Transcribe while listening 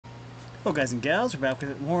Well, guys and gals, we're back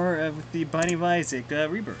with more with the Binding of Isaac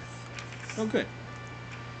Rebirth. Oh, good.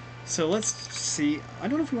 So let's see. I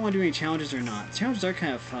don't know if we want to do any challenges or not. Challenges are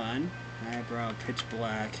kind of fun. Eyebrow, pitch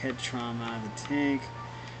black, head trauma, the tank,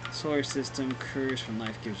 solar system, curse from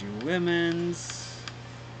life gives you lemons,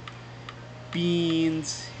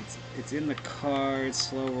 beans. It's in the cards,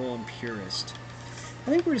 slow roll, and purist.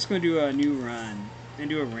 I think we're just going to do a new run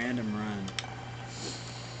and do a random run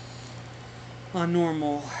on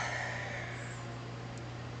normal.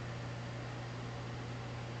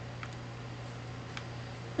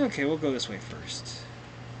 Okay, we'll go this way first.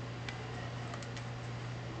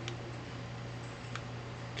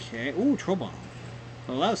 Okay. Ooh, troll bomb.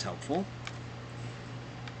 Well, that was helpful.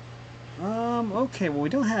 Okay, well we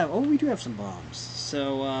don't have... Oh, we do have some bombs.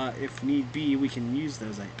 So, if need be, we can use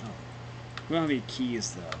those. Oh. We don't have any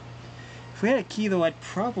keys, though. If we had a key, though, I'd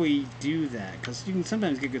probably do that. Because you can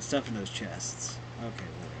sometimes get good stuff in those chests. Okay,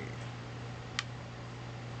 wait.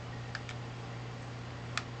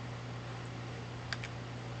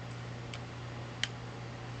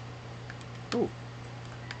 Ooh.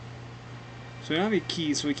 So we don't have any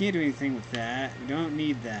keys, so we can't do anything with that. We don't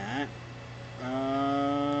need that.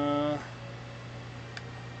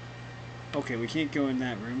 Okay, we can't go in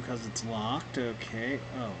that room because it's locked. Okay.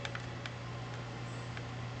 Oh.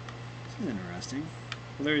 This is interesting.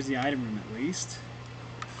 Well, there's the item room at least.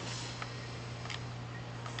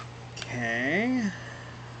 Okay.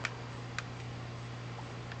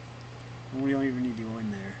 We don't even need to go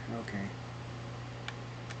in there. Okay.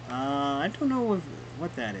 I don't know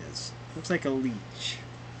what that is. Looks like a leech.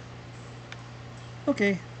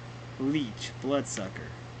 Okay. Leech. Bloodsucker.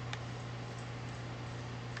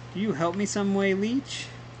 Do you help me some way, leech?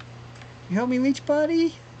 You help me, leech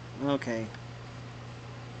buddy? Okay.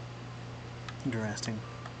 Interesting.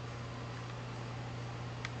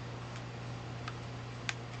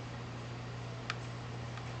 I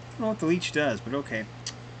don't know what the leech does, but okay.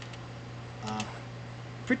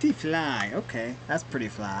 Pretty fly. Okay, that's pretty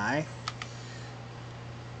fly.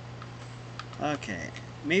 Okay.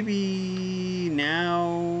 Maybe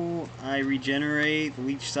now I regenerate, the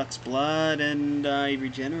leech sucks blood, and I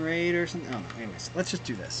regenerate or something? I don't know. Anyways, let's just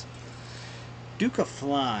do this. Duke of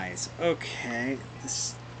Flies. Okay.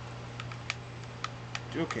 This...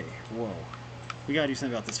 Okay, whoa. We gotta do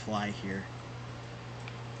something about this fly here.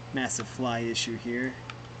 Massive fly issue here.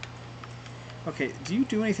 Okay, do you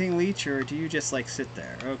do anything, leech, or do you just, like, sit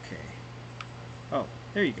there? Okay. Oh,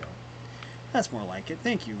 there you go. That's more like it.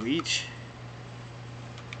 Thank you, leech.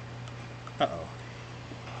 Uh-oh.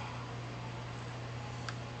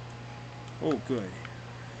 Oh, good.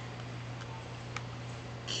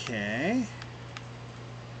 Okay.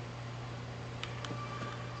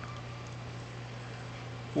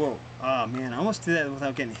 Whoa. Oh, man. I almost did that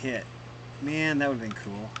without getting hit. Man, that would have been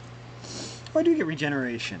cool. Oh, I do get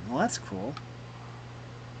regeneration. Well, that's cool.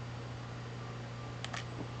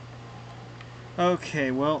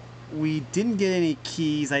 Okay, well, we didn't get any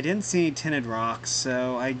keys. I didn't see any tinted rocks,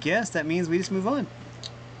 so I guess that means we just move on.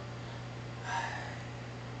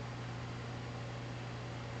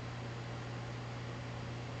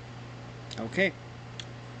 Okay.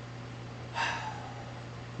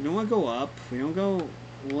 We don't want to go up. We don't go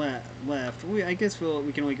left. I guess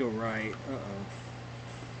we can only go right. Uh-oh.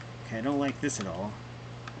 Okay, I don't like this at all.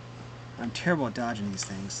 I'm terrible at dodging these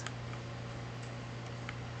things.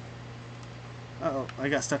 Uh-oh, I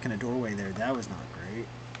got stuck in a doorway there. That was not great.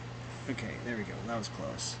 Okay, there we go. That was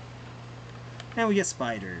close. And we get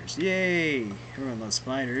spiders. Yay! Everyone loves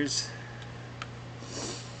spiders.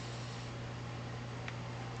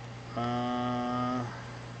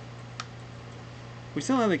 We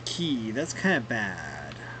still have a key. That's kind of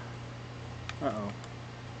bad. Uh-oh.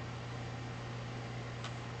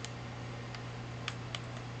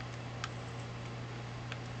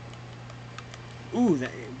 Ooh,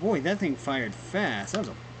 boy, that thing fired fast. That was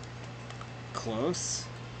close.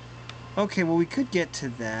 Okay, well, we could get to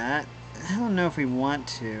that. I don't know if we want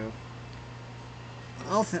to.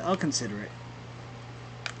 I'll consider it.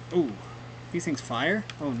 Ooh, these things fire?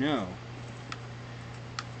 Oh, no.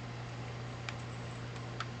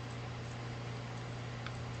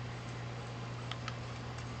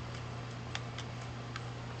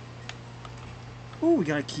 Ooh, we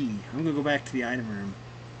got a key. I'm gonna go back to the item room.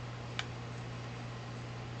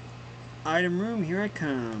 Item room, here I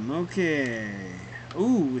come. Okay.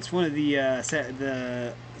 Ooh, it's one of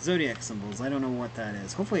the zodiac symbols. I don't know what that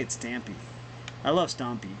is. Hopefully it's Stampy. I love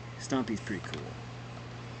Stompy. Stompy's pretty cool.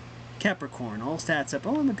 Capricorn, all stats up.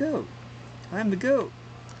 Oh, I'm a goat. I'm the goat.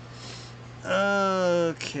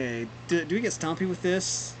 Okay. Do we get Stompy with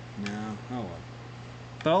this? No. Oh well.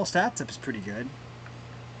 But all stats up is pretty good.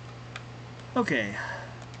 Okay.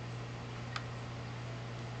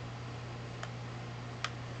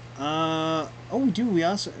 Oh, we do. We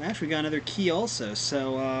also actually got another key also,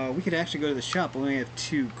 so we could actually go to the shop. But we only have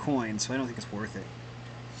 2 coins, so I don't think it's worth it.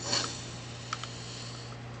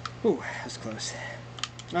 Ooh, that's close.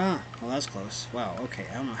 Ah, well, that's close. Wow. Okay,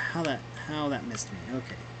 I don't know how that missed me.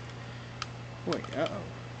 Okay. Wait. Uh-oh.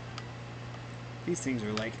 These things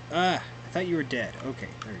are like, I thought you were dead. Okay,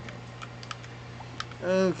 there we go.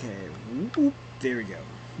 Okay. Whoop, there we go.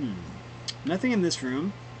 Nothing in this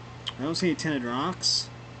room. I don't see any tinted rocks.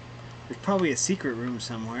 There's probably a secret room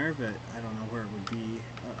somewhere, but I don't know where it would be.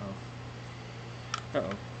 Uh-oh.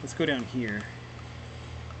 Uh-oh. Let's go down here.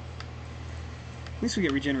 At least we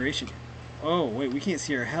get regeneration. Oh, wait, we can't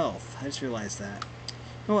see our health. I just realized that.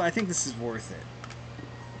 Oh, I think this is worth it.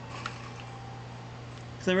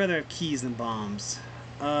 Because I'd rather have keys than bombs.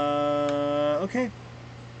 Okay.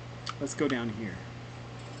 Let's go down here.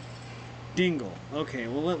 Dingle. Okay,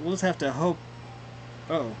 well, we'll just have to hope...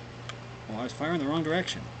 Uh-oh. Well, I was firing the wrong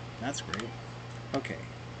direction. That's great. Okay.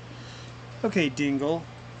 Okay, Dingle.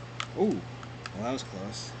 Ooh. Well, that was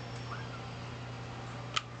close.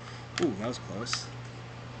 Ooh, that was close.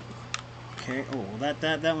 Okay. Oh, well,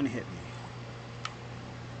 that one hit me.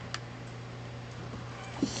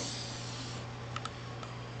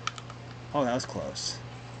 Oh, that was close.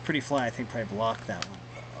 Pretty Fly, I think, probably blocked that one.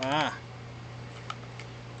 Ah!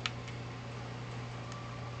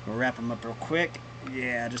 We'll wrap them up real quick.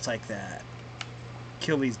 Yeah, just like that.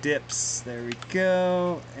 Kill these dips. There we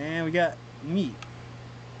go. And we got meat.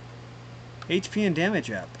 HP and damage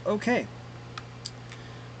up. Okay.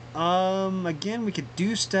 Again, we could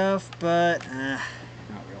do stuff, but not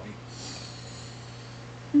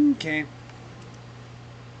really. Okay.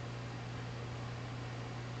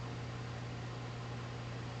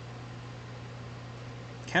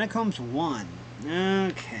 Catacombs 1.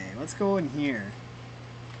 Okay, let's go in here.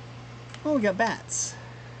 Oh, we got bats.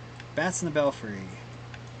 Bats in the belfry.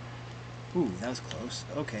 Ooh, that was close.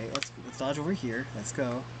 Okay, let's dodge over here. Let's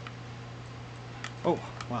go. Oh,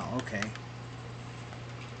 wow, okay.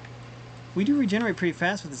 We do regenerate pretty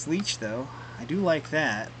fast with this leech, though. I do like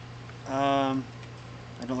that. I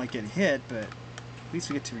don't like getting hit, but at least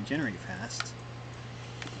we get to regenerate fast.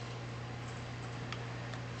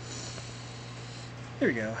 There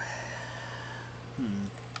we go.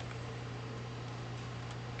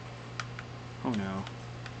 Oh no.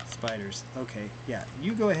 Spiders. Okay, yeah,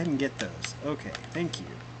 you go ahead and get those. Okay, thank you.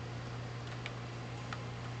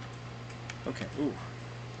 Okay, ooh.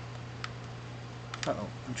 Uh-oh,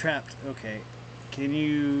 I'm trapped. Okay. Can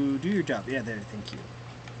you do your job? Yeah, there, thank you.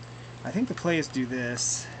 I think the play is do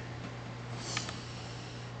this.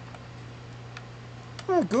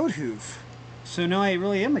 Oh, goat hoof. So now I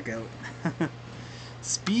really am a goat.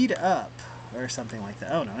 Speed up, or something like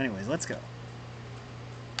that. Oh no, anyways, let's go.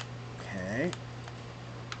 Okay.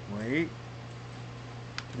 Wait.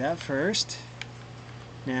 Do that first.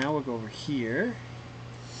 Now we'll go over here.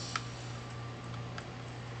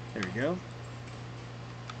 There we go.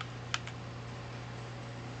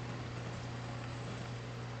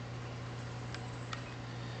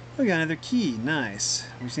 We got another key. Nice.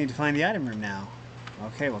 We just need to find the item room now.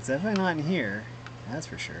 Okay, well, it's definitely not in here. That's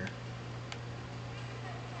for sure.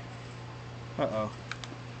 Uh-oh.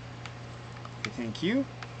 Okay, thank you.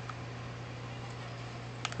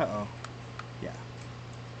 Uh-oh. Yeah.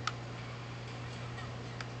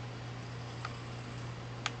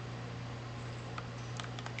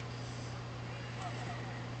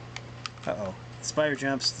 Uh-oh. The spider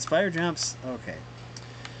jumps. The spider jumps. Okay.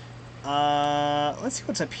 Let's see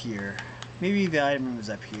what's up here. Maybe the item room is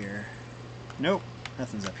up here. Nope.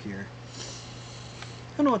 Nothing's up here.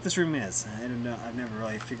 I don't know what this room is. I don't know. I've never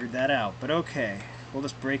really figured that out. But okay. We'll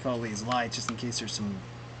just break all these lights just in case there's some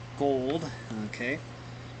gold. Okay.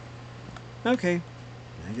 Okay.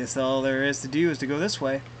 I guess all there is to do is to go this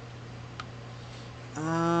way.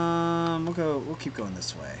 We'll keep going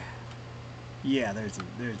this way. Yeah, there's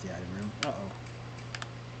the item room. Uh-oh.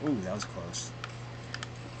 Ooh, that was close.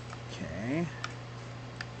 Okay.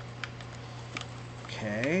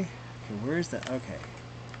 Okay. Okay, where's the... Okay.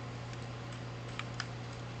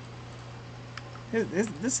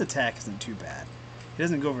 This attack isn't too bad. It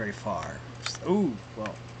doesn't go very far. Ooh,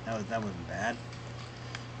 well, that wasn't bad.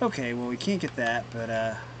 Okay, well, we can't get that,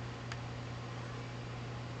 but,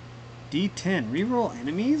 D10. Reroll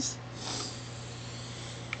enemies?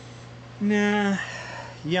 Nah.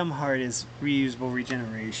 Yum Heart is reusable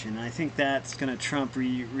regeneration. I think that's gonna trump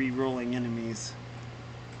re-rolling enemies.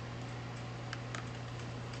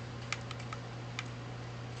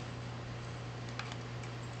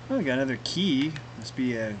 Oh, we got another key. Must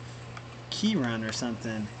be a key run or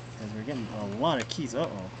something. Because we're getting a lot of keys.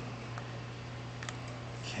 Uh-oh.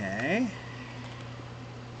 Okay.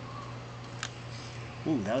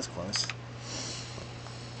 Ooh, that was close.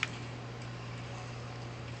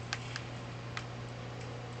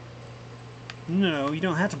 No, you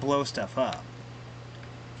don't have to blow stuff up.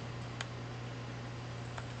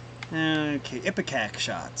 Okay, ipecac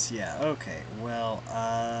shots. Yeah, okay. Well,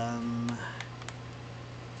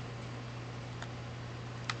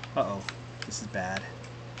 uh-oh. This is bad.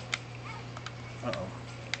 Uh-oh.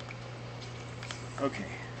 Okay,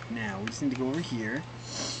 now we just need to go over here.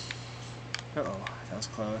 Uh-oh, that was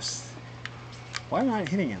close. Why am I not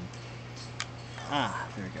hitting him? Ah,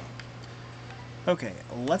 there we go. Okay,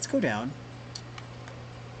 let's go down.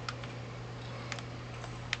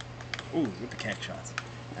 Ooh, ipecac shots.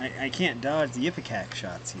 I can't dodge the ipecac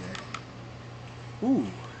shots here. Ooh.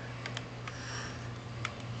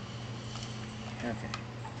 Okay.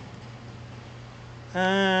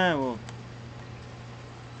 Well,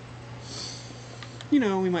 you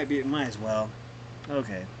know, we might as well.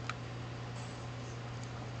 Okay.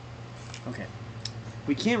 Okay.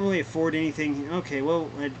 We can't really afford anything. Okay, well,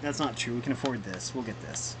 that's not true. We can afford this. We'll get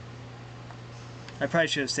this. I probably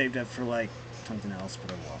should have saved up for, like, something else,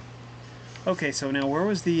 but oh well. Okay, so now where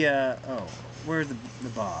was the, oh, where's the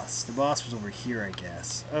boss? The boss was over here, I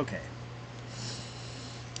guess. Okay.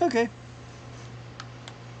 Okay.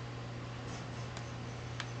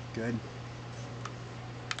 Good.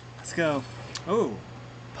 Let's go. Oh,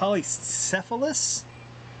 polycephalus?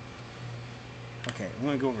 Okay, I'm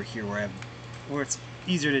gonna go over here where it's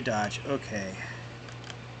easier to dodge. Okay.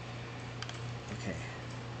 Okay.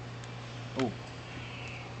 Oh.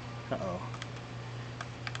 Uh-oh.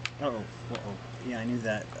 Uh-oh. Uh-oh. Yeah, I knew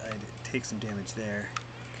that I'd take some damage there.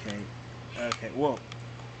 Okay. Okay, whoa.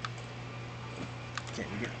 Okay,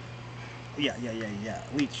 we go. Yeah.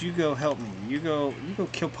 Leech, you go help me. You go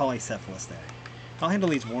kill polycephalus there. I'll handle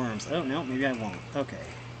these worms. Oh, no, maybe I won't. Okay.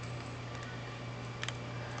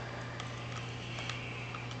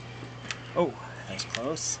 Oh, that was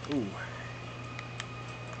close. Ooh.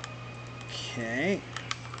 Okay.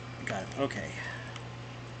 Got it. Okay.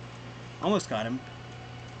 Almost got him.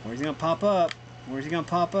 Where's he gonna pop up? Where's he gonna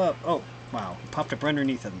pop up? Oh, wow. He popped up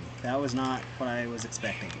underneath of me. That was not what I was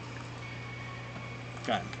expecting.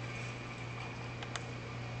 Got him.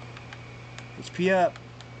 HP up.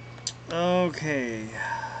 Okay.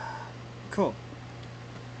 Cool.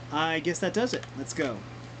 I guess that does it. Let's go.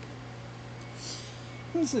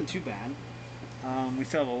 This isn't too bad. We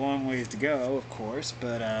still have a long ways to go, of course,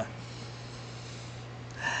 but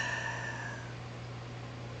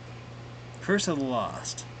Curse of the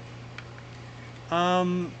Lost.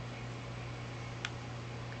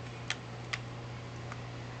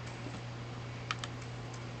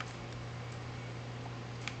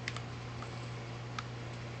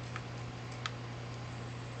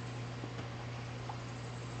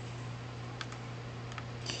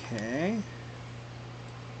 Okay.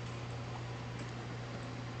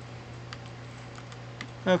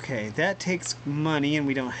 Okay, that takes money and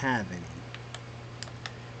we don't have any.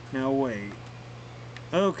 Now wait.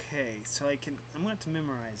 Okay, so I'm going to have to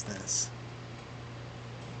memorize this.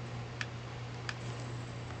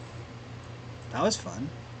 That was fun.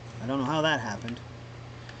 I don't know how that happened.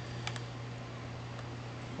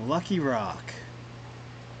 Lucky Rock.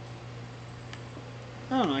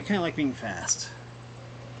 I don't know, I kind of like being fast.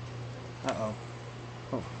 Uh-oh.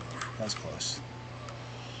 Oh, that was close.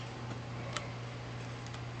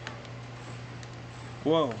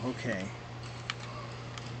 Whoa, okay.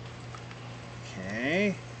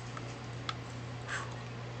 Okay.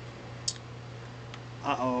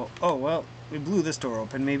 Uh-oh. Oh, well, we blew this door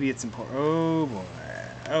open. Maybe it's important. Oh, boy.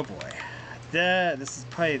 Oh, boy. This is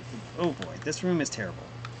probably... Oh, boy. This room is terrible.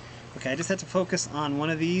 Okay, I just have to focus on one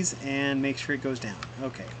of these and make sure it goes down.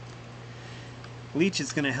 Okay. Leech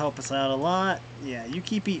is going to help us out a lot. Yeah, you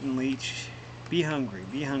keep eating, Leech. Be hungry.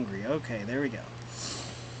 Be hungry. Okay, there we go.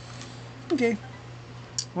 Okay.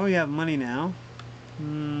 Well, we have money now. I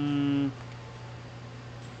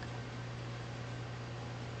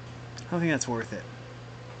don't think that's worth it.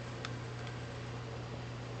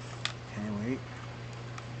 Okay, wait.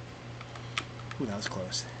 Ooh, that was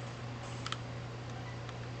close.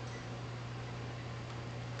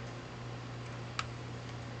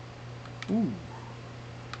 Ooh.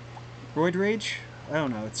 Roid Rage? I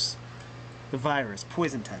don't know, it's the virus.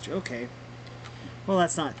 Poison Touch. Okay. Well,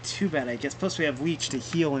 that's not too bad, I guess. Plus, we have Leech to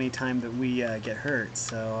heal anytime that we get hurt,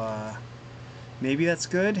 so maybe that's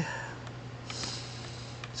good.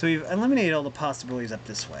 So we've eliminated all the possibilities up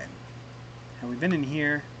this way. Have we been in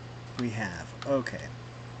here? We have. Okay.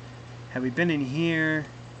 Have we been in here?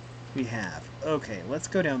 We have. Okay, let's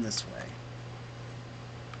go down this way.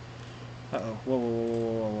 Uh-oh. Whoa, whoa, whoa,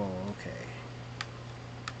 whoa, whoa, whoa. Okay.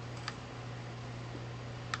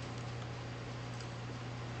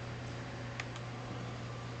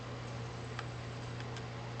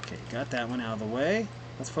 Okay, got that one out of the way.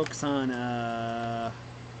 Let's focus on that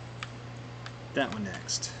one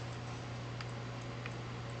next.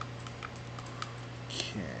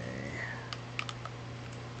 Okay.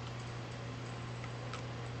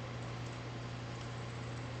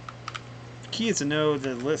 Key is to know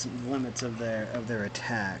the limits of their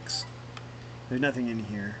attacks. There's nothing in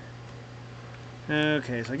here.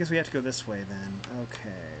 Okay, so I guess we have to go this way then.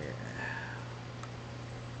 Okay.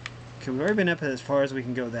 Okay, we've already been up as far as we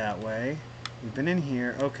can go that way. We've been in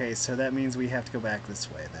here. Okay, so that means we have to go back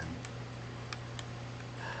this way then.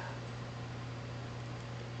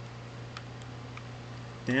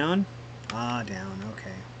 Down? Ah, down.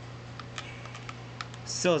 Okay.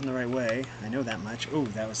 Still isn't the right way. I know that much. Oh,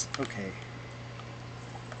 that was... Okay.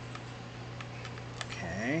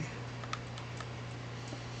 Okay.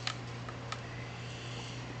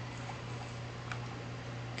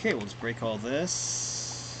 Okay, we'll just break all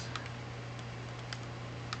this.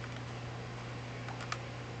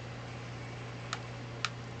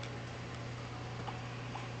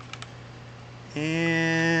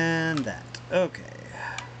 And that. Okay.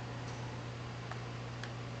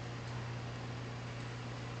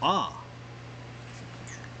 Ah.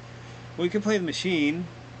 Well, we could play the machine.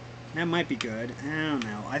 That might be good. I don't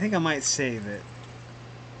know. I think I might save it.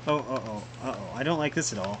 Oh, uh-oh. Uh-oh. I don't like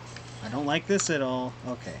this at all. I don't like this at all.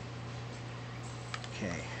 Okay.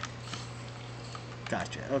 Okay.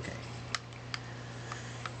 Gotcha. Okay.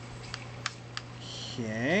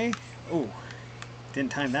 Okay. Oh.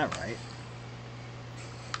 Didn't time that right.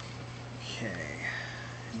 Okay.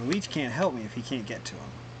 And the leech can't help me if he can't get to him.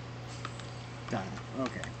 Got him.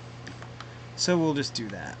 Okay. So we'll just do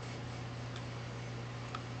that.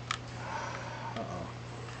 Uh-oh.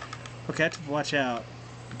 Okay, I have to watch out.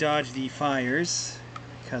 Dodge the fires,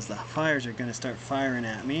 because the fires are going to start firing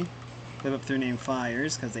at me. Live up their name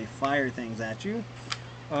fires, because they fire things at you.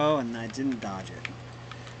 Oh, and I didn't dodge it.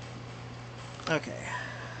 Okay.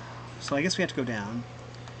 So I guess we have to go down.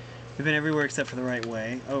 We've been everywhere except for the right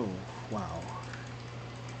way. Oh, wow.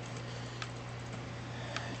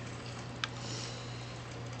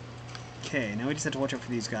 Okay, now we just have to watch out for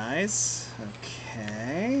these guys.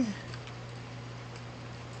 Okay.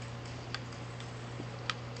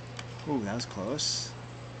 Ooh, that was close.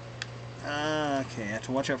 Okay, I have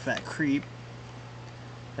to watch out for that creep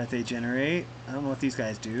that they generate. I don't know what these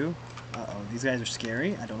guys do. Uh-oh, these guys are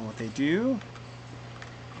scary. I don't know what they do.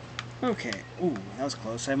 Okay. Ooh, that was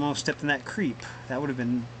close. I almost stepped in that creep. That would have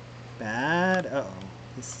been bad. Uh-oh.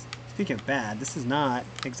 Speaking of bad, this is not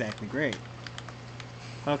exactly great.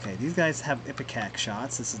 Okay, these guys have ipecac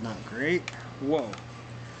shots. This is not great. Whoa.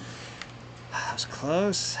 That was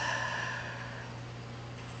close.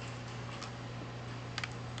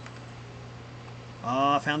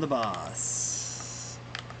 Oh, I found the boss.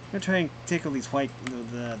 I'm gonna try and tickle these white,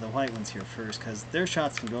 the white ones here first, because their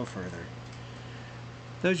shots can go further.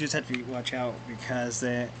 Those just have to watch out because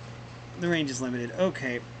the range is limited.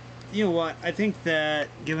 Okay, you know what? I think that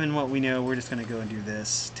given what we know, we're just gonna go and do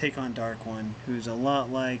this. Take on Dark One, who's a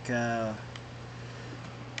lot like. Oh,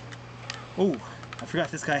 I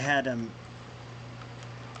forgot this guy had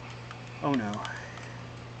Oh no.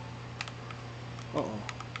 Uh-oh.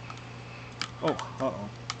 Oh, uh-oh.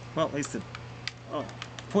 Well, at least the... Oh,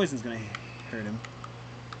 poison's gonna hurt him.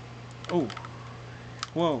 Oh.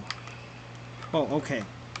 Whoa. Oh, okay.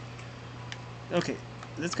 Okay,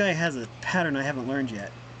 this guy has a pattern I haven't learned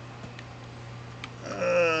yet.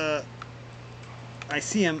 I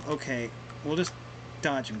see him. Okay, we'll just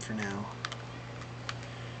dodge him for now.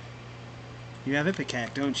 You have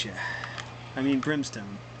ipecac, don't you? I mean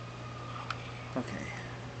brimstone. Okay.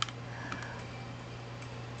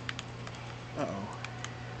 Uh-oh.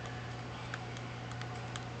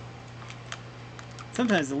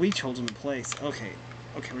 Sometimes the leech holds him in place. Okay.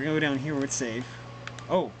 Okay, we're gonna go down here where it's safe.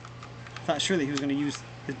 Oh! Thought sure that he was gonna use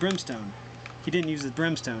his brimstone. He didn't use his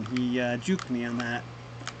brimstone. He juked me on that.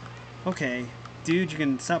 Okay. Dude, you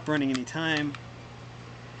can stop running any time.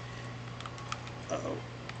 Uh-oh.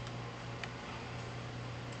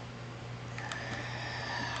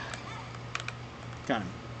 Got him.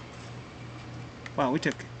 Wow, we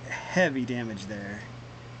took heavy damage there.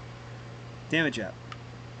 Damage up.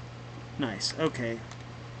 Nice, okay.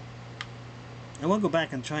 I will go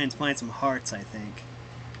back and try and find some hearts, I think.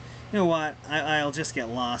 You know what? I'll just get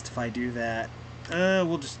lost if I do that.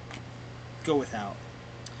 We'll just go without.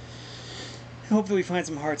 Hopefully we find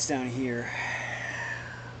some hearts down here.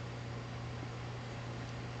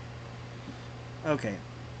 Okay.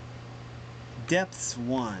 Depths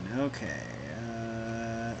 1. Okay.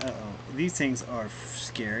 Uh-oh. These things are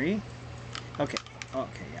scary. Okay.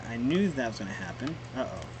 Okay, yeah, I knew that was going to happen.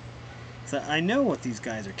 Uh-oh. So I know what these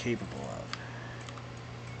guys are capable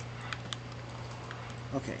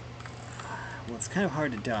of. Okay. Well, it's kind of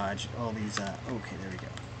hard to dodge all these, okay, there we go.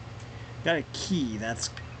 Got a key, that's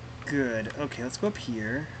good. Okay, let's go up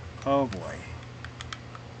here. Oh boy.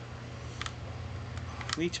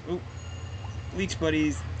 Leech, oh. Leech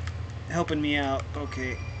buddies helping me out.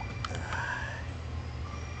 Okay.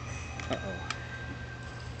 Uh-oh.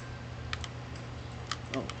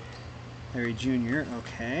 Oh. Larry Jr.,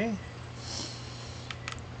 okay.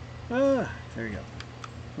 There we go.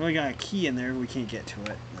 We only got a key in there, but we can't get to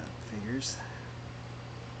it. That figures.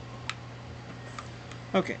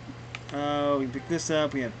 Okay. We can pick this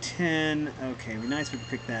up. We have 10. Okay, it'd be nice if we could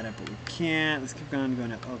pick that up, but we can't. Let's keep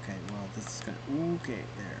going up. Okay, well, this is gonna... Okay,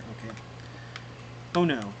 there. Okay. Oh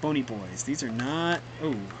no, bony boys. These are not...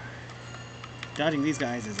 Oh. Dodging these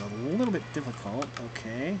guys is a little bit difficult.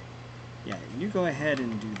 Okay. Yeah, you go ahead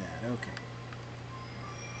and do that. Okay.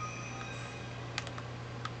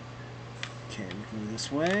 Okay, we can move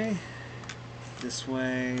this way. This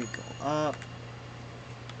way. Go up.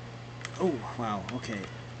 Oh, wow. Okay.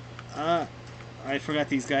 I forgot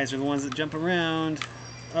these guys are the ones that jump around.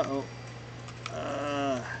 Uh-oh.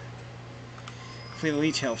 Hopefully the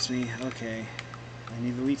leech helps me. Okay. I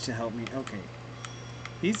need the leech to help me. Okay.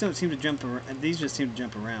 These don't seem to jump around. These just seem to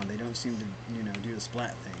jump around. They don't seem to, you know, do the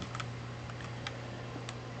splat thing.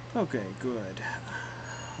 Okay, good.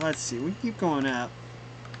 Let's see. We keep going up.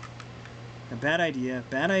 A bad idea.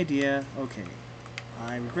 Bad idea. Okay.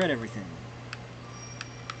 I regret everything.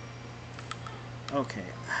 Okay.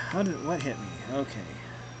 What hit me? Okay.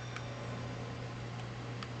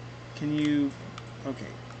 Can you...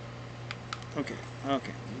 Okay. Okay.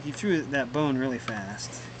 Okay. He threw that bone really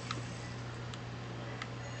fast.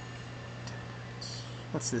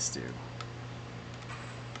 What's this do?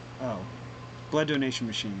 Oh. Blood donation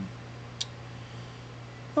machine.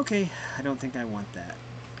 Okay. I don't think I want that.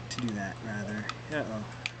 To do that, rather. Uh-oh.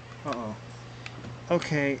 Uh-oh.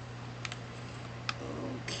 Okay.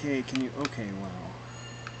 Okay, can you... Okay, wow.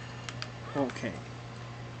 Okay.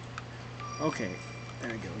 Okay.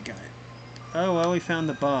 There we go, we got it. Oh, well, we found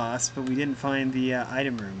the boss, but we didn't find the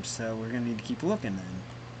item room, so we're going to need to keep looking then.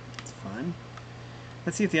 It's fun.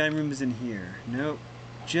 Let's see if the item room is in here. Nope.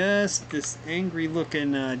 Just this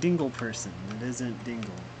angry-looking Dingle person that isn't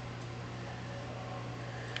Dingle.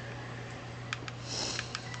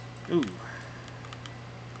 Ooh.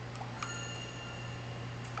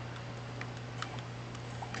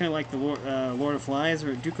 Kind of like the Lord of Flies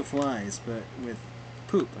or Duke of Flies, but with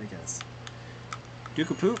poop, I guess. Duke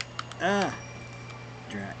of Poop? Ah!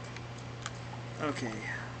 Drat. Okay.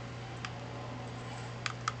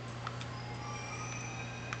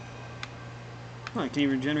 Oh, I can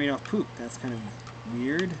even regenerate off poop. That's kind of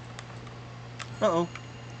weird. Uh-oh.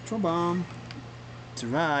 Troll bomb.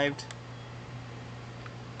 Survived.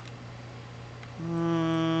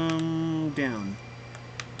 Down.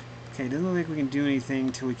 Okay, doesn't look like we can do anything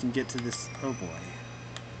until we can get to this... Oh boy.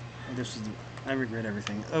 Oh, this is... I regret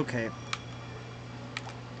everything. Okay.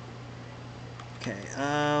 Okay,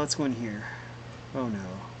 let's go in here. Oh no.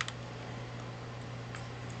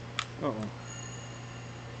 Uh-oh.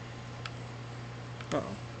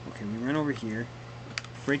 Uh-oh. Okay, we run over here.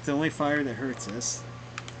 Break the only fire that hurts us.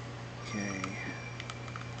 Okay.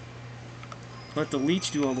 Let the leech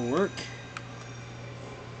do all the work.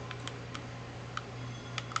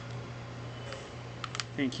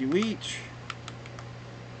 Thank you, leech.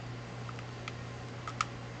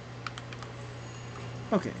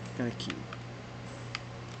 Okay, got a key.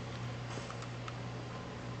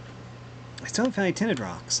 I still haven't found any tinted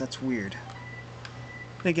rocks. That's weird.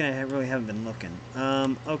 Again, I really haven't been looking.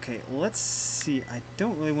 Okay, let's see. I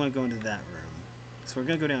don't really want to go into that room. So we're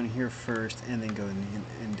going to go down here first and then go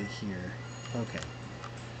into here. Okay.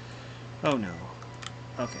 Oh no.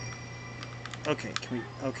 Okay. Okay, can we...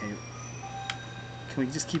 Okay. Can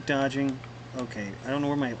we just keep dodging? Okay, I don't know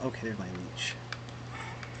where my... Okay, there's my leech.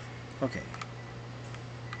 Okay.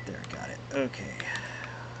 There, got it. Okay.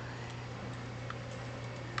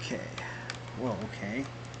 Okay. Whoa, okay.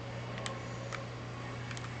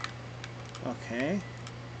 Okay.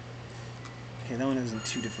 Okay, that one isn't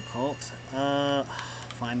too difficult.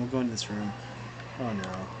 Fine, we'll go into this room. Oh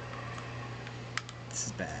no. This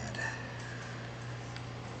is bad.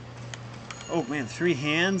 Oh man, 3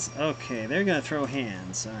 hands? Okay, they're gonna throw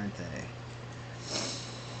hands, aren't they?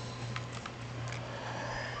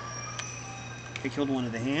 We killed one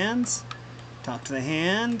of the hands. Talk to the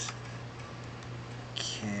hand.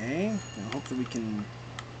 Okay. I hope that we can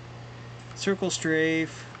circle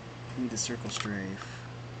strafe. We need to circle strafe.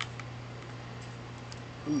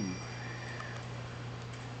 Ooh.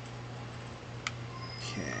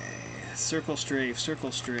 Okay. Circle strafe,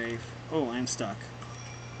 circle strafe. Oh, I'm stuck.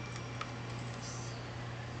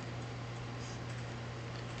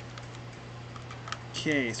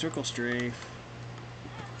 Okay, circle strafe.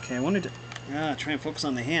 Okay, I wanted to try and focus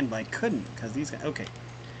on the hand, but I couldn't because these guys. Okay,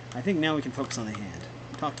 I think now we can focus on the hand.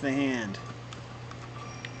 Talk to the hand.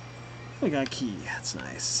 We got a key. That's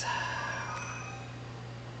nice.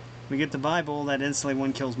 We get the Bible that instantly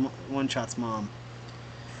one shots mom.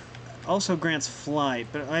 Also grants flight,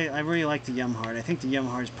 but I really like the Yum Heart. I think the Yum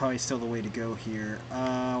Heart is probably still the way to go here.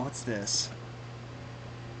 What's this?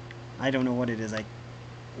 I don't know what it is.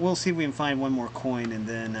 We'll see if we can find one more coin, and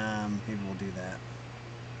then maybe we'll do that.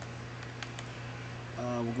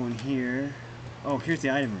 We'll go in here. Oh, here's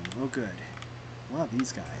the item room. Oh, good. Wow,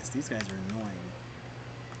 these guys. These guys are annoying.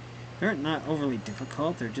 They're not overly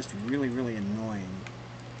difficult. They're just really, really annoying.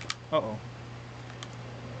 Uh-oh.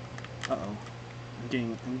 Uh-oh.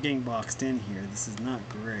 I'm getting boxed in here. This is not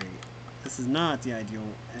great. This is not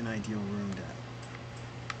an ideal room to...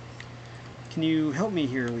 Can you help me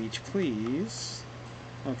here, Leech, please?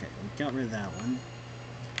 Okay, we got rid of that one.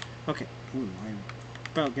 Okay. Ooh, I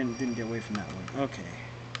about didn't get away from that one. Okay.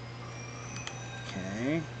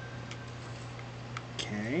 Okay.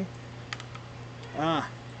 Okay. Ah!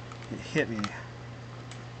 It hit me.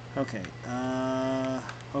 Okay.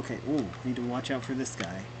 Okay. Ooh, need to watch out for this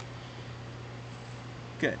guy.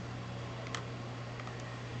 Good.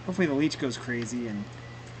 Hopefully the leech goes crazy and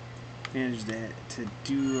manages to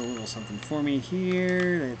do a little something for me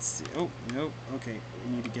here. Let's see. Oh, nope. Okay.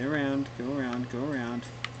 We need to get around. Go around. Go around.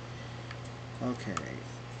 Okay.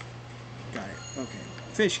 Got it. Okay.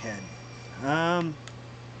 Fish head. I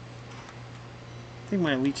think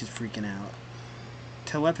my leech is freaking out.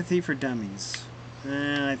 Telepathy for dummies.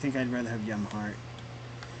 I think I'd rather have Yum Heart.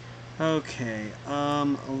 Okay.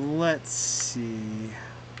 Let's see.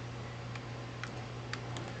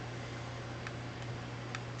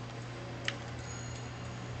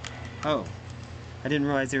 Oh, I didn't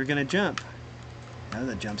realize they were gonna jump. That was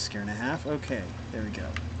a jump scare and a half. Okay, there we go.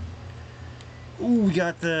 Ooh, we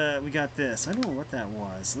got this. I don't know what that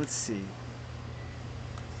was. Let's see.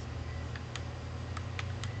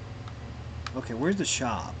 Okay, where's the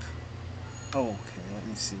shop? Oh, okay, let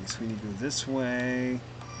me see. So we need to go this way.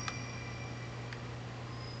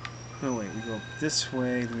 Oh wait, we go up this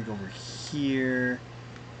way, then we go over here.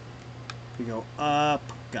 We go up.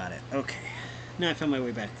 Got it. Okay. Now I found my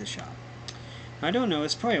way back to the shop. I don't know,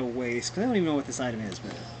 it's probably a waste, because I don't even know what this item is,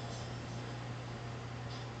 but...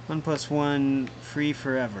 1+1 free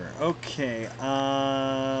forever. Okay,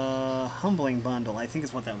 Humbling Bundle, I think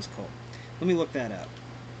is what that was called. Let me look that up.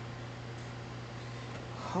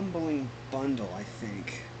 Humbling Bundle, I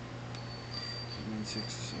think.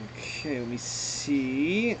 Okay, let me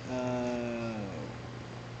see.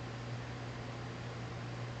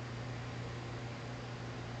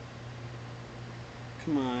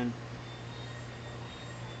 Come on.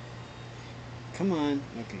 Come on.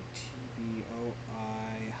 Okay,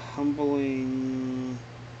 TBOI Humbling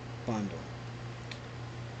Bundle.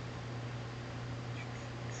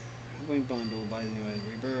 Humbling Bundle by the way,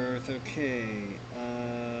 Rebirth. Okay.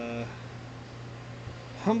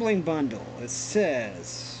 Humbling Bundle. It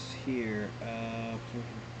says here.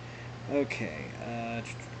 Okay.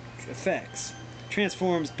 Effects.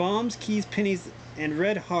 Transforms bombs, keys, pennies, and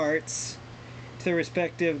red hearts to their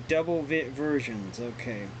respective double versions.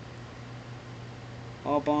 Okay.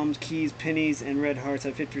 All bombs, keys, pennies, and red hearts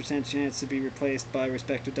have 50% chance to be replaced by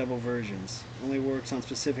respective double versions. Only works on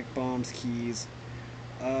specific bombs, keys.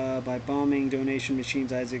 By bombing donation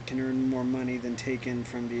machines, Isaac can earn more money than taken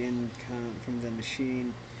from the income from the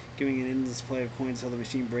machine, giving an endless display of coins until the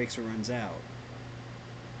machine breaks or runs out.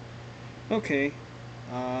 Okay,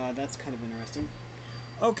 that's kind of interesting.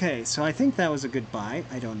 Okay, so I think that was a good buy.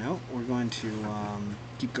 I don't know. We're going to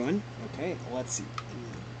keep going. Okay, let's see.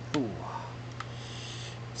 Ooh.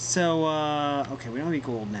 So, okay, we don't have any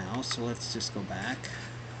gold now, so let's just go back.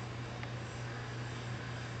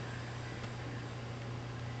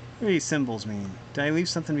 What do these symbols mean? Did I leave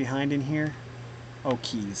something behind in here? Oh,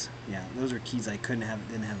 keys. Yeah, those are keys I didn't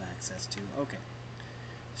have access to. Okay.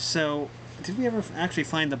 So, did we ever actually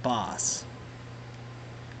find the boss?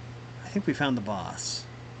 I think we found the boss.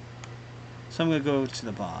 So I'm going to go to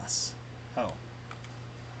the boss. Oh.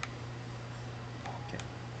 Okay.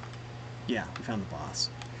 Yeah, we found the boss.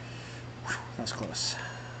 Whew, that was close.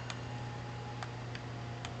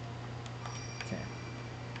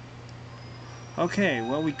 Okay,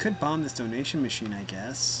 well, we could bomb this donation machine, I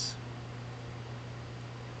guess.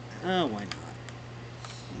 Oh, why not?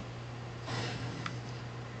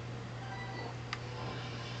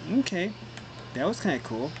 Okay, that was kind of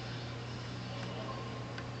cool.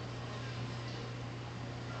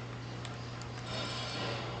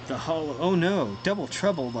 The hollow. Oh no, double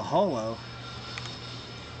trouble. The hollow.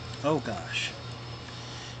 Oh gosh.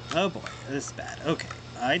 Oh boy, this is bad. Okay,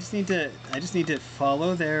 I just need to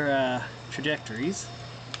follow their trajectories.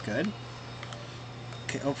 Good.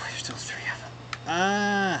 Okay. Oh, there's still 3 of them.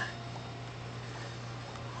 Ah.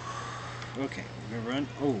 Okay, we're gonna run.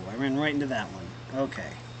 Oh, I ran right into that one.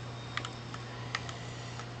 Okay.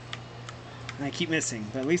 I keep missing,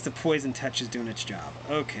 but at least the poison touch is doing its job.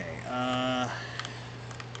 Okay.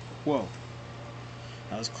 Whoa.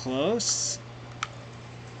 That was close.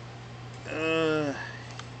 Okay.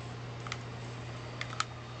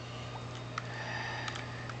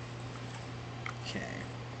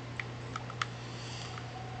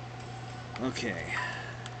 Okay.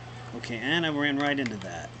 Okay, and I ran right into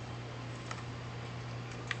that.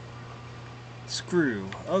 Screw.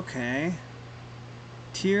 Okay.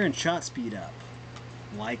 Tier and shot speed up.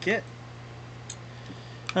 Like it.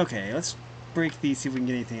 Okay, let's break these, see if we can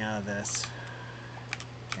get anything out of this.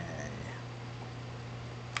 Okay.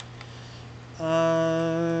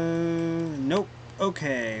 Nope.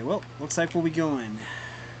 Okay, well, looks like we'll be going.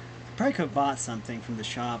 Probably could have bought something from the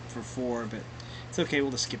shop for 4, but it's okay,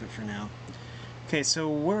 we'll just skip it for now. Okay, so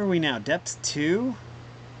where are we now? Depth 2?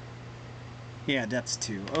 Yeah, depth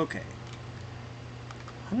 2. Okay.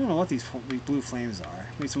 I don't know what these blue flames are.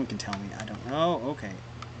 Maybe someone can tell me. I don't know. Okay.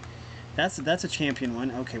 That's a champion one.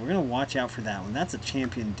 Okay, we're going to watch out for that one. That's a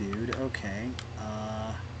champion dude. Okay.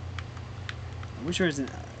 I wish there was an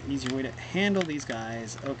easier way to handle these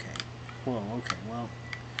guys. Okay. Whoa, okay. Well,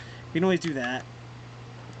 we can always do that.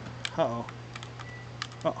 Uh-oh.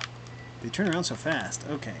 Oh. They turn around so fast.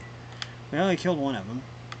 Okay. We only killed one of them.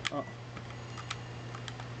 Oh.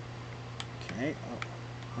 Okay. Oh.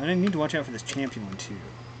 I need to watch out for this champion one, too.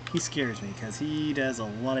 He scares me, because he does a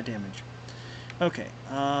lot of damage. Okay,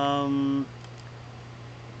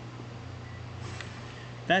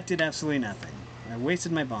 that did absolutely nothing. I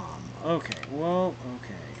wasted my bomb. Okay, well,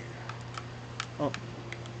 okay. Oh. Okay.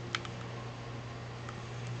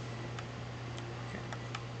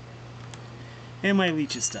 And my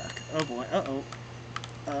leech is stuck. Oh boy, uh-oh.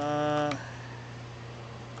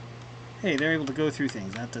 Hey, they're able to go through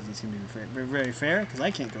things. That doesn't seem to be very fair, because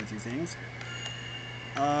I can't go through things.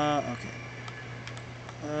 Okay.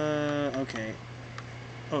 Okay.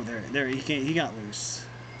 Oh, there, he got loose.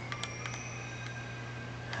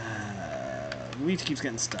 Leech keeps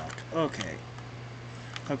getting stuck. Okay.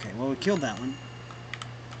 Okay, well, we killed that one.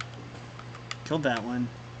 Killed that one.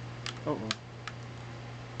 Uh-oh.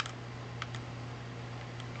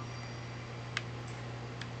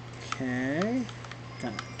 Okay.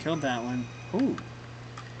 Killed that one. Ooh.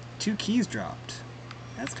 2 keys dropped.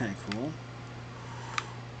 That's kind of cool.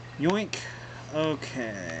 Yoink.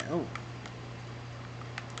 Okay. Oh.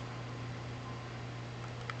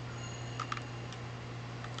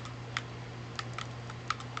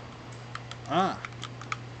 Ah.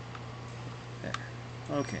 There.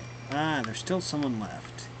 Okay. Ah, there's still someone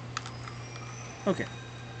left. Okay.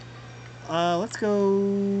 Let's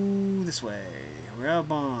go this way. We're out of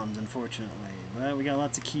bombs, unfortunately. But we got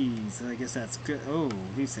lots of keys, so I guess that's good. Oh,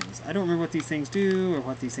 these things. I don't remember what these things do or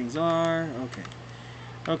what these things are. Okay.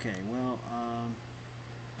 Okay, well,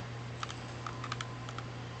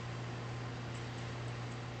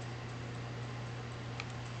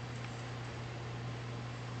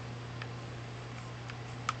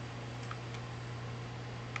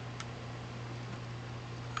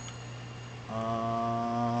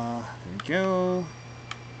 there we go.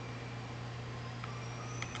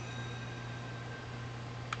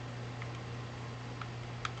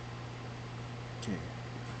 Okay.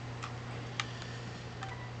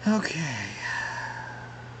 Okay.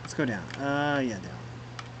 Let's go down. Yeah, down.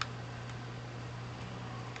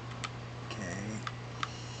 Okay.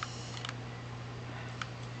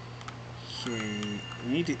 Okay.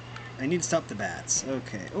 I need to stop the bats.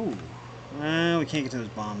 Okay. Oh. We can't get to those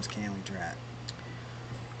bombs, can we, drat?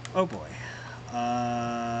 Oh boy.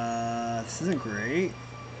 This isn't great.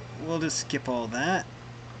 We'll just skip all that.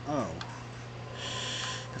 Oh.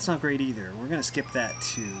 That's not great either. We're gonna skip that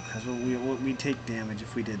too, because we'd take damage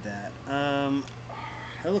if we did that.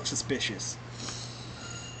 That looks suspicious.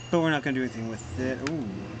 But we're not gonna do anything with it. Ooh.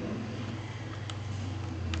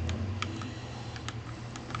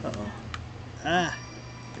 Uh-oh. Ah!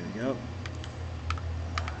 There we go.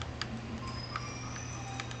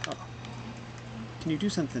 Oh. Can you do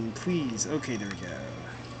something, please? Okay, there we go.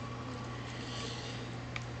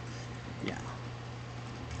 Yeah.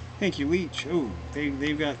 Thank you, Leech. Oh,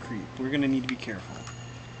 they've got creep. We're going to need to be careful.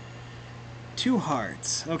 2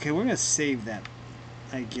 hearts. Okay, we're going to save that,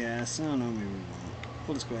 I guess. I don't know, maybe we won't.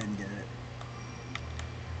 We'll just go ahead and get it.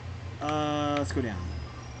 Let's go down.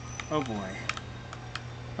 Oh boy.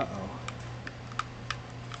 Uh-oh.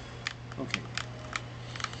 Okay.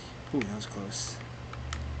 Ooh, that was close.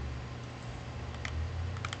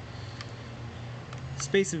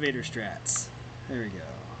 Space Invader strats. There we go.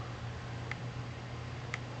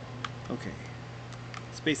 Okay.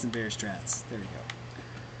 Space Invader strats. There we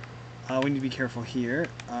go. We need to be careful here.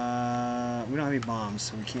 We don't have any bombs,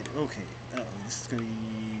 so we can't... Okay. Uh-oh, this is going to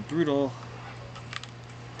be brutal.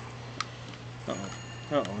 Uh-oh.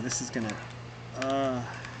 Uh-oh, this is going to...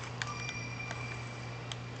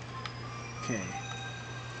 Okay.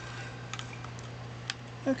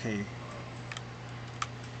 Okay.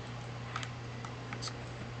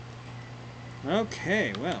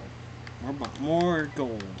 Okay, well. More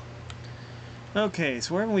gold. Okay,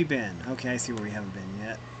 so where haven't we been? Okay, I see where we haven't been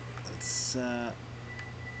yet.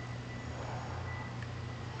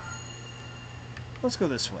 Let's go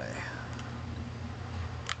this way.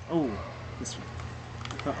 Oh, this way.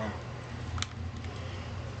 Uh-oh.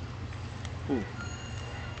 Ooh.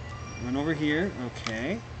 Run over here.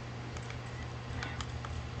 Okay.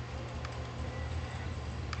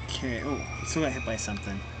 Okay. Oh, still got hit by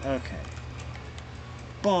something. Okay.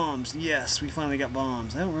 Bombs. Yes, we finally got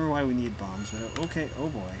bombs. I don't remember why we need bombs, but okay. Oh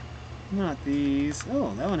boy. Not these.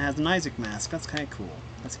 Oh, that one has an Isaac mask. That's kind of cool.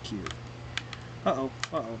 That's cute. Uh-oh.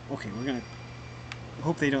 Uh-oh. Okay, we're gonna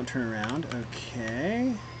hope they don't turn around.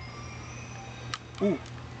 Okay. Ooh,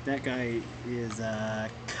 that guy is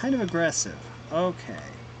kind of aggressive. Okay.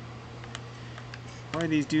 Why are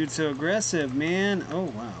these dudes so aggressive, man? Oh,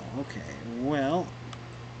 wow. Okay. Well.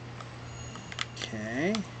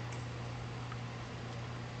 Okay.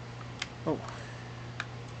 Oh.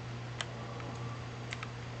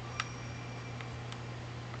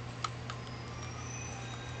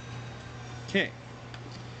 Okay.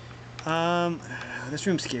 This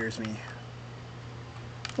room scares me.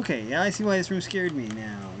 Okay, yeah, I see why this room scared me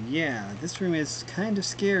now. Yeah, this room is kind of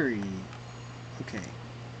scary. Okay.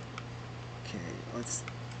 Okay, let's...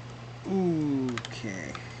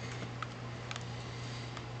 Okay.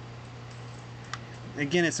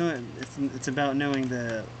 Again, it's about knowing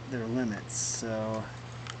their limits, so...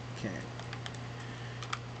 Okay.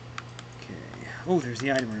 Okay. Oh, there's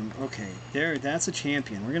the item room. Okay, that's a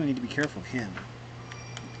champion. We're gonna need to be careful of him.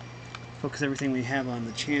 Focus everything we have on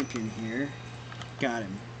the champion here. Got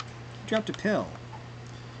him. Dropped a pill.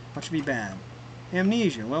 What should be bad?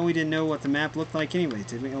 Amnesia. Well, we didn't know what the map looked like anyways,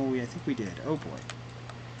 did we? Oh, I think we did. Oh boy.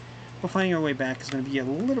 Well, finding our way back is going to be a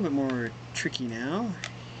little bit more tricky now.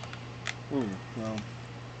 Oh, well,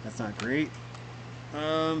 that's not great.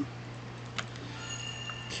 Okay.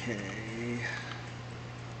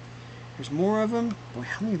 There's more of them? Boy,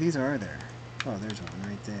 how many of these are there? Oh, there's one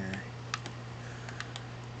right there.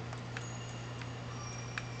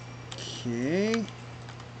 Okay.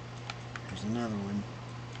 There's another one.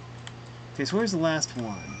 Okay, so where's the last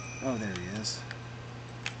one? Oh, there he is.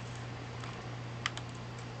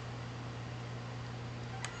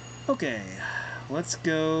 Okay, let's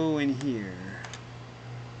go in here.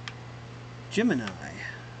 Gemini.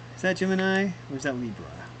 Is that Gemini? Or is that Libra?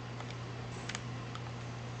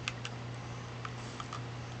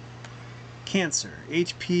 Cancer.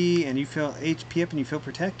 HP and you feel HP up and you feel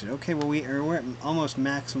protected. Okay, well we're at almost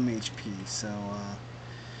maximum HP, so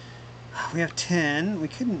we have 10. We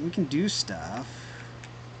can do stuff.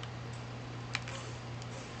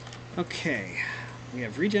 Okay, we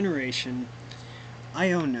have regeneration. I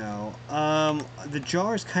don't know. The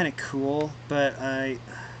jar is kind of cool, but I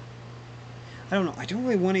don't know. I don't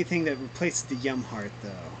really want anything that replaces the Yum Heart,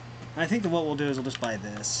 though. I think that what we'll do is we'll just buy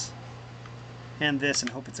this and this and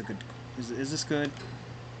hope it's a good. Is this good?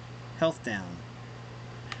 Health down.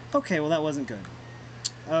 Okay, well that wasn't good.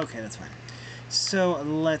 Okay, that's fine. So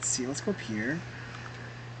let's see. Let's go up here.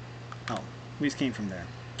 Oh, we just came from there.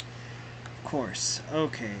 Of course.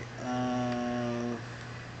 Okay. Can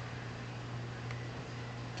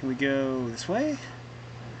we go this way?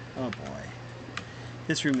 Oh boy.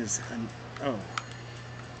 This room is oh.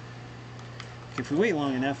 Okay, if we wait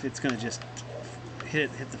long enough, it's gonna just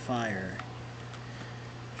hit the fire.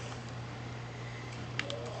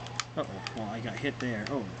 Uh oh. Well, I got hit there.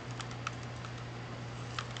 Oh.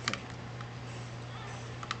 Okay.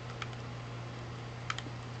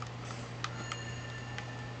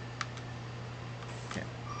 Okay.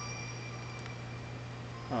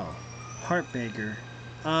 Oh, Heartbagger.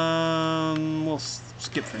 We'll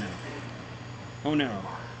skip for now. Oh no.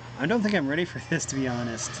 I don't think I'm ready for this, to be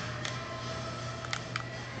honest.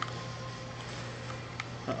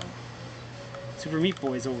 Uh-oh. Super Meat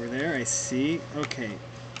Boy's over there, I see. Okay.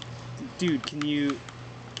 Dude, can you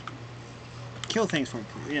kill things for me,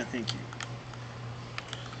 please? Yeah, thank you.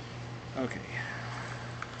 Okay.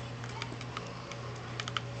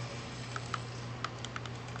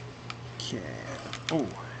 Okay. Oh.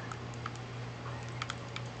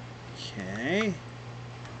 Okay.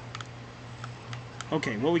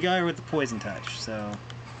 Okay, well, we got her with the poison touch, so...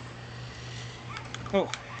 Oh.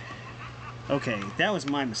 Okay, that was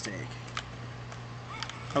my mistake.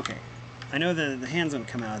 Okay. I know the hands don't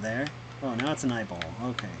come out of there. Oh, now it's an eyeball.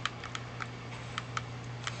 Okay.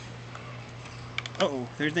 Uh-oh,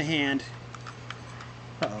 there's the hand.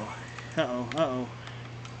 Uh-oh. Uh-oh, uh-oh.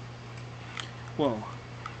 Whoa.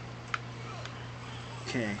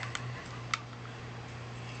 Okay.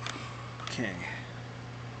 Okay.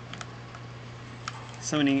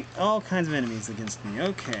 Summoning all kinds of enemies against me.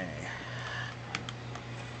 Okay.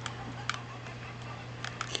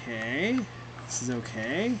 Okay. This is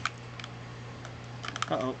okay.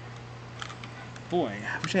 Uh-oh. Boy,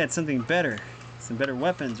 I wish I had something better. Some better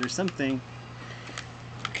weapons or something.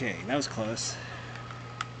 Okay, that was close.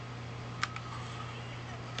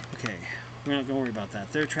 Okay, we're not going to worry about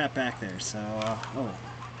that. They're trapped back there, so... oh. Well,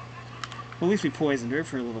 at least we poisoned her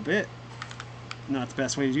for a little bit. Not the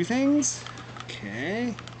best way to do things.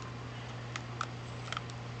 Okay.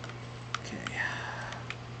 Okay.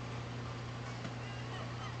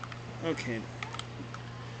 Okay.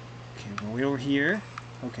 Okay, we're way over here.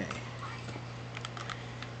 Okay.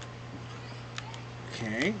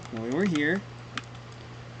 Okay, way over here.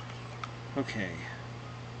 Okay.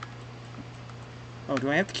 Oh, do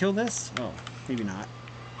I have to kill this? Oh, maybe not.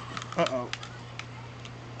 Uh-oh.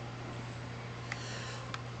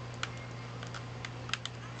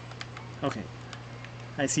 Okay.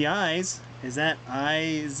 I see eyes. Is that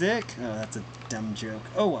Isaac? Oh, that's a dumb joke.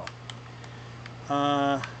 Oh,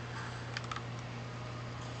 well.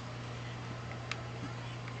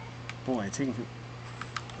 Boy, taking...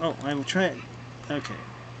 Oh, I will try it. Okay.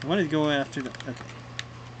 I wanted to go after the... Okay.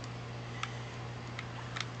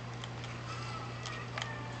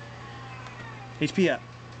 HP up.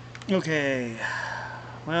 Okay.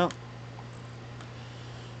 Well...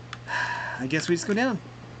 I guess we just go down.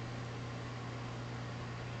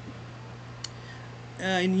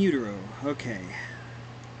 In utero. Okay.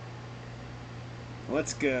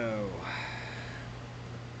 Let's go.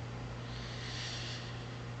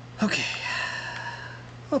 Okay.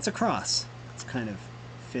 Well, it's a cross. It's kind of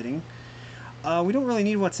fitting. We don't really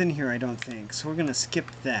need what's in here, I don't think. So we're going to skip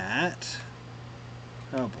that.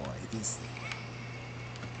 Oh boy. These...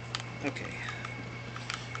 Okay.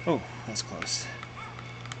 Oh, that's close.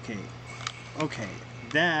 Okay. Okay.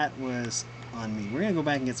 That was on me. We're going to go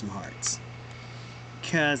back and get some hearts.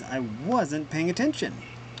 Because I wasn't paying attention.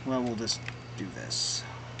 Well, we'll just do this.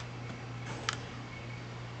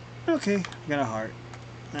 Okay, got a heart.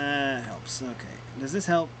 That helps. Okay. Does this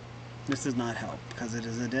help? This does not help, because it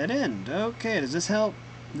is a dead end. Okay, does this help?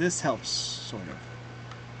 This helps, sort of.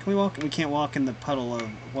 Can we walk? We can't walk in the puddle of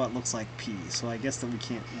what looks like pee, so I guess that we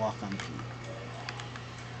can't walk on pee.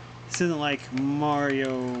 This isn't like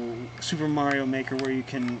Super Mario Maker, where you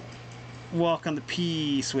can walk on the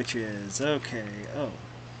P switches. Okay. Oh.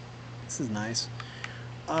 This is nice.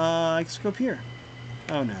 I guess go up here.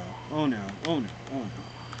 Oh no. Oh no. Oh no. Oh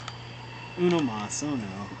no. Uno mas. Oh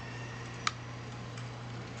no.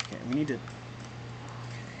 Okay, we need to...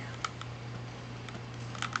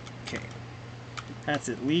 Okay. Okay. That's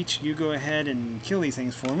it. Leech, you go ahead and kill these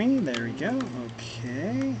things for me. There we go.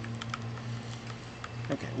 Okay.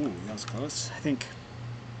 Okay. Ooh, that was close. I think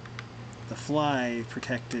the fly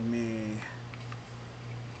protected me.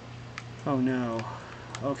 Oh no.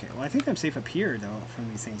 Okay, well I think I'm safe up here though from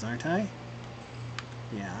these things, aren't I?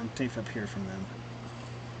 Yeah, I'm safe up here from them.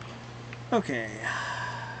 Okay.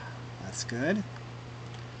 That's good.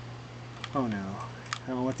 Oh no. I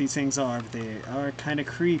don't know what these things are, but they are kind of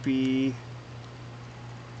creepy.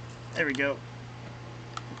 There we go.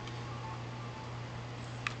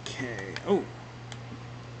 Okay. Oh.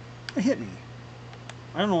 It hit me.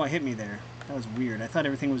 I don't know what hit me there. That was weird. I thought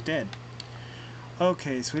everything was dead.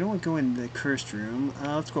 Okay, so we don't want to go in the cursed room.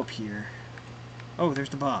 Let's go up here. Oh, there's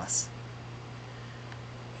the boss.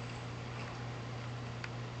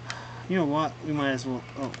 You know what? We might as well...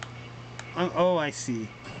 Oh. Oh, I see.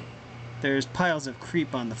 There's piles of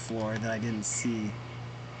creep on the floor that I didn't see.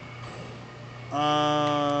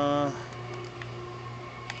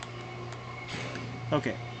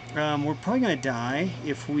 Okay. We're probably going to die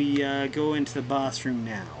if we go into the boss room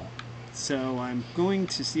now. So I'm going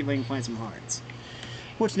to see if I can find some hearts.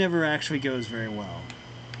 Which never actually goes very well.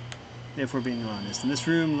 if we're being honest. And this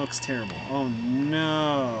room looks terrible. Oh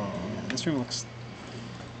no! Yeah, this room looks...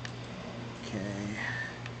 Okay.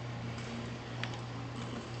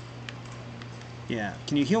 Yeah,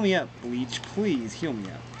 can you heal me up, Bleach? Please, heal me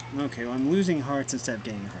up. Okay, well I'm losing hearts instead of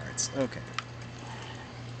gaining hearts. Okay.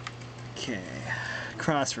 Okay.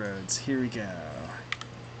 Crossroads, here we go.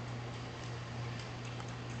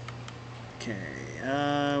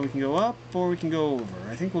 Okay, we can go up or we can go over.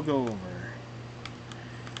 I think we'll go over.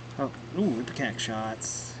 Oh, ooh, ipecac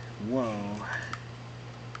shots. Whoa.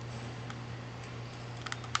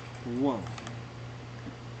 Whoa.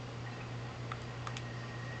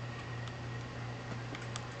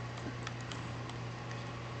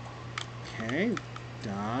 Okay,